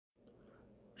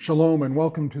Shalom and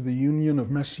welcome to the Union of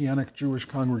Messianic Jewish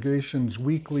Congregations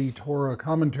weekly Torah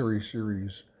commentary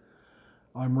series.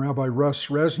 I'm Rabbi Russ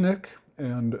Resnick,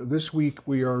 and this week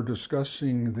we are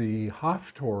discussing the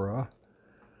Haftorah,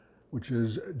 which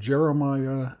is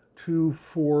Jeremiah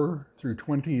 2:4 through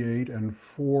 28 and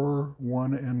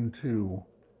 4:1 and 2,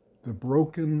 the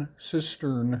broken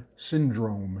cistern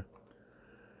syndrome.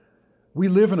 We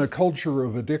live in a culture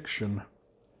of addiction.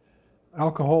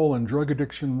 Alcohol and drug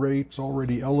addiction rates,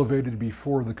 already elevated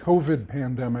before the COVID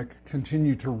pandemic,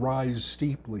 continue to rise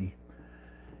steeply.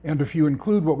 And if you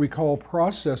include what we call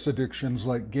process addictions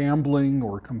like gambling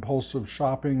or compulsive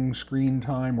shopping, screen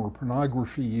time, or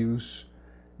pornography use,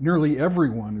 nearly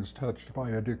everyone is touched by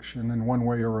addiction in one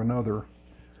way or another.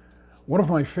 One of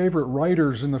my favorite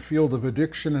writers in the field of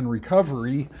addiction and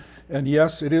recovery, and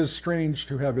yes, it is strange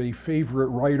to have a favorite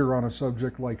writer on a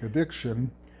subject like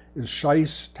addiction, is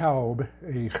Shais Taub,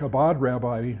 a Chabad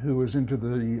rabbi who is into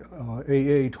the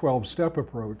AA 12-step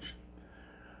approach.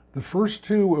 The first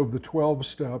two of the 12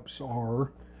 steps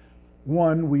are: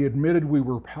 1, we admitted we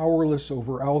were powerless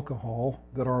over alcohol,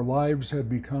 that our lives had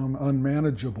become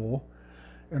unmanageable,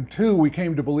 and 2, we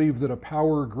came to believe that a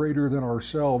power greater than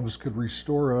ourselves could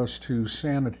restore us to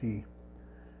sanity.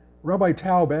 Rabbi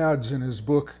Taub adds in his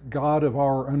book, God of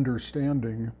Our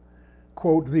Understanding,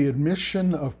 quote, the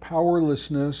admission of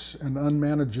powerlessness and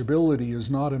unmanageability is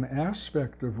not an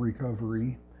aspect of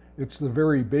recovery, it's the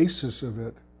very basis of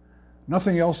it.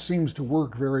 Nothing else seems to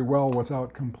work very well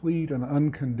without complete and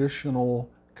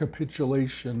unconditional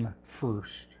capitulation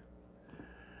first.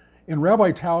 In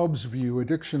Rabbi Taub's view,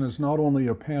 addiction is not only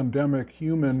a pandemic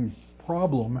human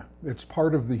problem, it's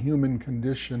part of the human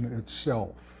condition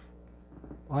itself.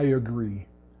 I agree.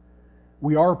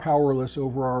 We are powerless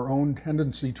over our own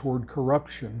tendency toward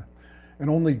corruption, and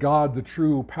only God, the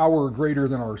true power greater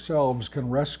than ourselves,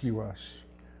 can rescue us.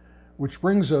 Which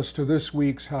brings us to this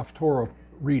week's Haftorah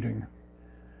reading.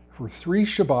 For 3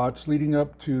 Shabbats leading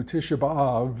up to Tisha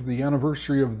B'Av, the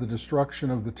anniversary of the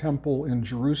destruction of the temple in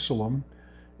Jerusalem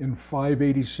in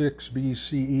 586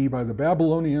 BCE by the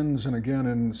Babylonians and again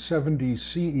in 70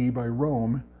 CE by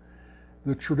Rome,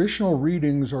 the traditional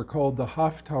readings are called the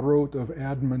Haftarot of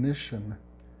Admonition.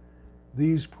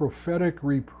 These prophetic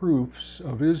reproofs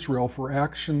of Israel for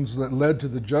actions that led to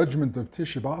the judgment of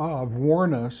Tisha B'Av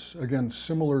warn us against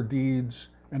similar deeds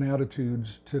and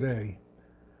attitudes today.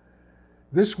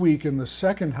 This week, in the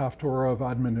second Haftorah of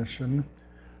Admonition,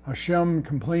 Hashem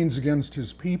complains against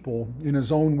his people in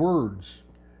his own words.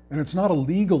 And it's not a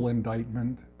legal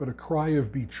indictment, but a cry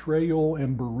of betrayal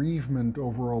and bereavement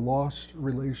over a lost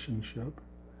relationship.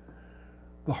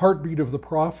 The heartbeat of the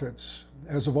prophets,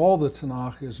 as of all the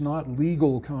Tanakh, is not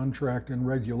legal contract and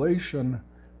regulation,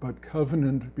 but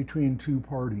covenant between two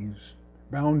parties,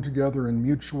 bound together in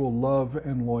mutual love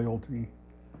and loyalty.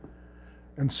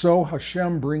 And so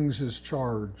Hashem brings his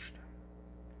charge.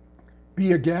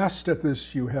 Be aghast at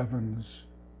this, you heavens.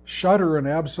 Shudder in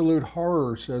absolute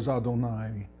horror, says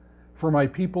Adonai. For my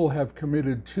people have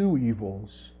committed 2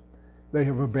 evils. They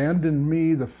have abandoned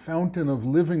me, the fountain of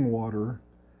living water,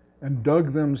 and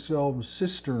dug themselves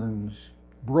cisterns,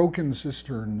 broken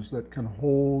cisterns that can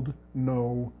hold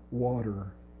no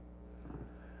water.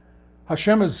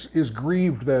 Hashem is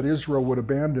grieved that Israel would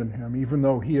abandon him, even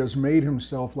though he has made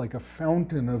himself like a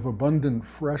fountain of abundant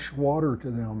fresh water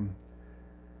to them.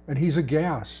 And he's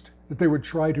aghast that they would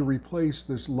try to replace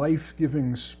this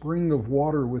life-giving spring of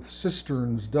water with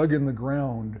cisterns dug in the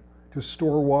ground to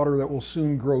store water that will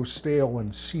soon grow stale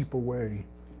and seep away.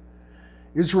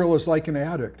 Israel is like an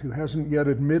addict who hasn't yet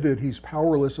admitted he's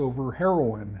powerless over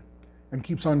heroin and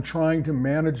keeps on trying to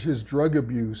manage his drug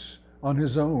abuse on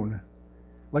his own,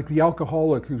 like the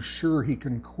alcoholic who's sure he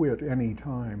can quit any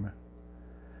time.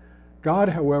 God,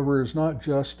 however, is not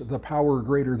just the power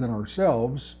greater than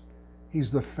ourselves.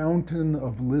 He's the fountain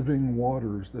of living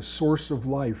waters, the source of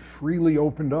life freely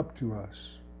opened up to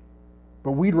us.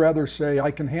 But we'd rather say,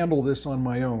 I can handle this on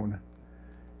my own.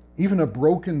 Even a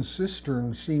broken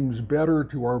cistern seems better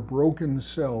to our broken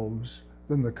selves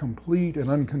than the complete and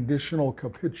unconditional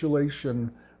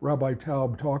capitulation Rabbi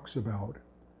Taub talks about,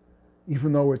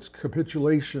 even though it's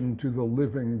capitulation to the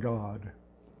living God.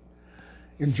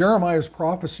 In Jeremiah's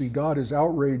prophecy, God is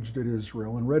outraged at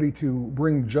Israel and ready to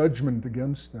bring judgment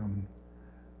against them.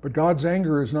 But God's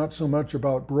anger is not so much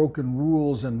about broken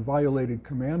rules and violated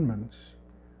commandments.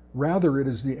 Rather, it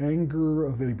is the anger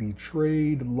of a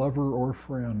betrayed lover or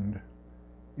friend.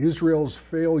 Israel's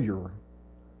failure,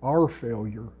 our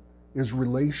failure, is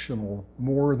relational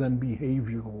more than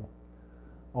behavioral,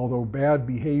 although bad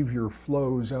behavior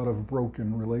flows out of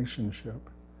broken relationship.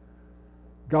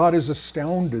 God is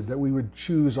astounded that we would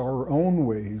choose our own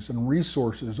ways and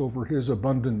resources over his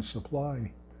abundant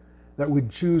supply, that we'd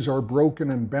choose our broken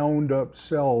and bound up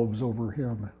selves over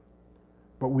him.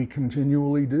 But we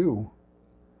continually do.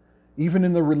 Even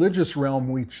in the religious realm,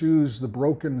 we choose the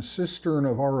broken cistern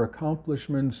of our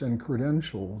accomplishments and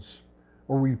credentials,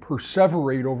 or we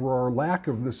perseverate over our lack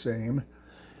of the same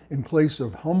in place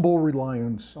of humble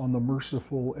reliance on the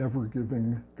merciful,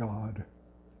 ever-giving God.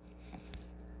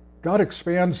 God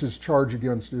expands his charge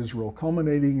against Israel,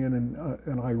 culminating in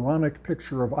an ironic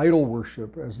picture of idol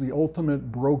worship as the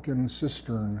ultimate broken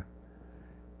cistern.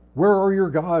 Where are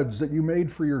your gods that you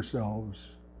made for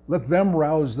yourselves? Let them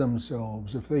rouse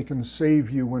themselves if they can save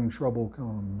you when trouble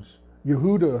comes.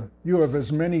 Yehuda, you have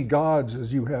as many gods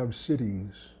as you have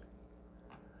cities.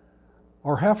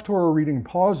 Our Haftorah reading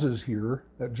pauses here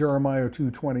at Jeremiah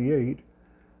 2:28,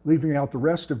 leaving out the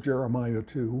rest of Jeremiah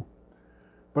 2.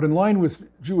 But in line with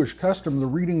Jewish custom, the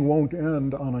reading won't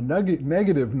end on a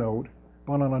negative note,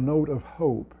 but on a note of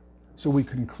hope. So we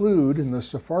conclude in the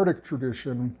Sephardic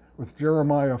tradition with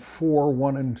Jeremiah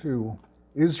 4:1 and 2.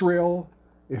 Israel,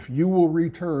 if you will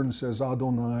return, says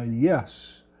Adonai,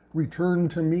 yes, return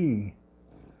to me.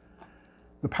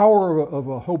 The power of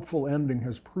a hopeful ending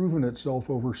has proven itself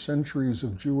over centuries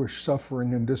of Jewish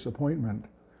suffering and disappointment.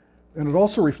 And it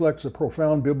also reflects a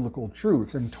profound biblical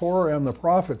truth. In Torah and the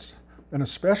prophets, and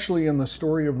especially in the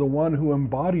story of the one who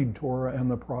embodied Torah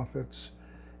and the prophets,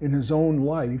 in his own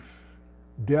life,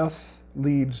 death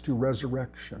leads to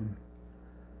resurrection.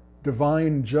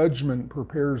 Divine judgment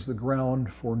prepares the ground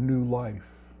for new life.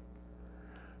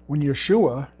 When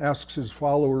Yeshua asks his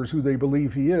followers who they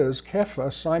believe he is,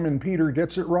 Kepha, Simon Peter,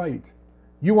 gets it right.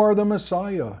 You are the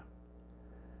Messiah.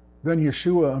 Then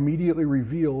Yeshua immediately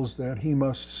reveals that he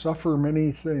must suffer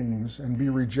many things and be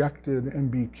rejected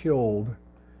and be killed,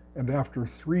 and after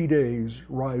 3 days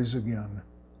rise again.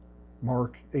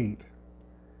 Mark 8.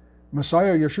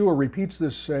 Messiah Yeshua repeats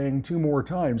this saying 2 more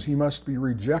times. He must be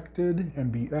rejected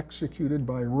and be executed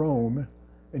by Rome,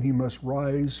 and he must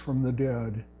rise from the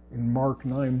dead in Mark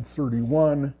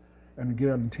 9:31 and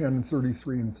again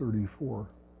 10:33 and 34.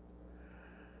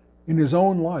 In his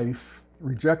own life,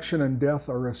 rejection and death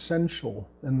are essential,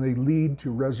 and they lead to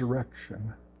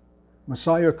resurrection.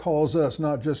 Messiah calls us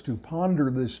not just to ponder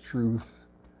this truth,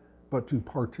 but to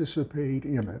participate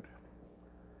in it.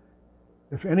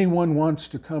 If anyone wants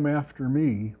to come after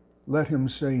me, let him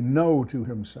say no to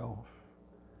himself,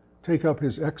 take up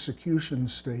his execution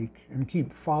stake, and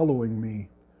keep following me.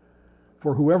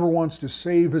 For whoever wants to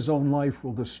save his own life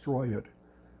will destroy it,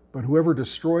 but whoever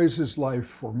destroys his life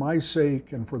for my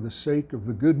sake and for the sake of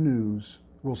the good news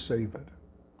will save it.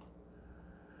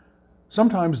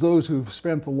 Sometimes those who've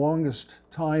spent the longest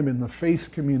time in the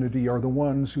faith community are the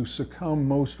ones who succumb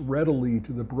most readily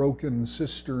to the broken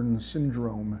cistern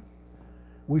syndrome.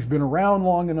 We've been around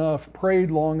long enough, prayed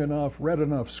long enough, read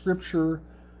enough scripture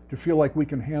to feel like we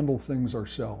can handle things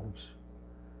ourselves.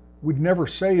 We'd never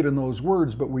say it in those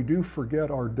words, but we do forget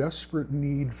our desperate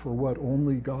need for what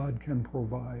only God can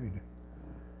provide.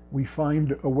 We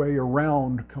find a way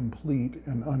around complete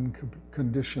and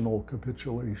unconditional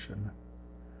capitulation.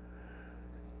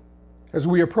 As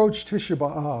we approach Tisha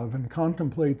B'Av and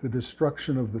contemplate the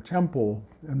destruction of the temple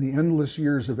and the endless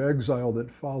years of exile that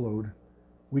followed,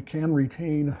 we can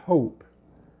retain hope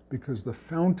because the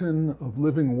fountain of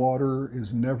living water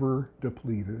is never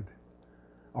depleted.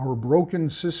 Our broken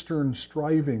cistern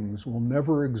strivings will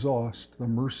never exhaust the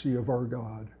mercy of our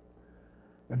God,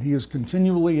 and he is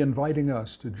continually inviting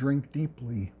us to drink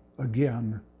deeply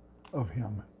again of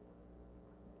him.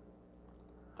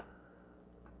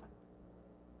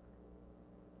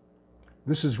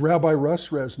 This is Rabbi Russ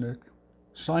Resnick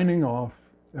signing off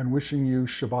and wishing you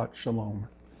Shabbat Shalom.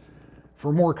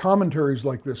 For more commentaries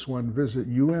like this one, visit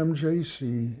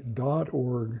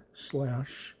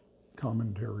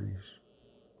umjc.org/commentaries.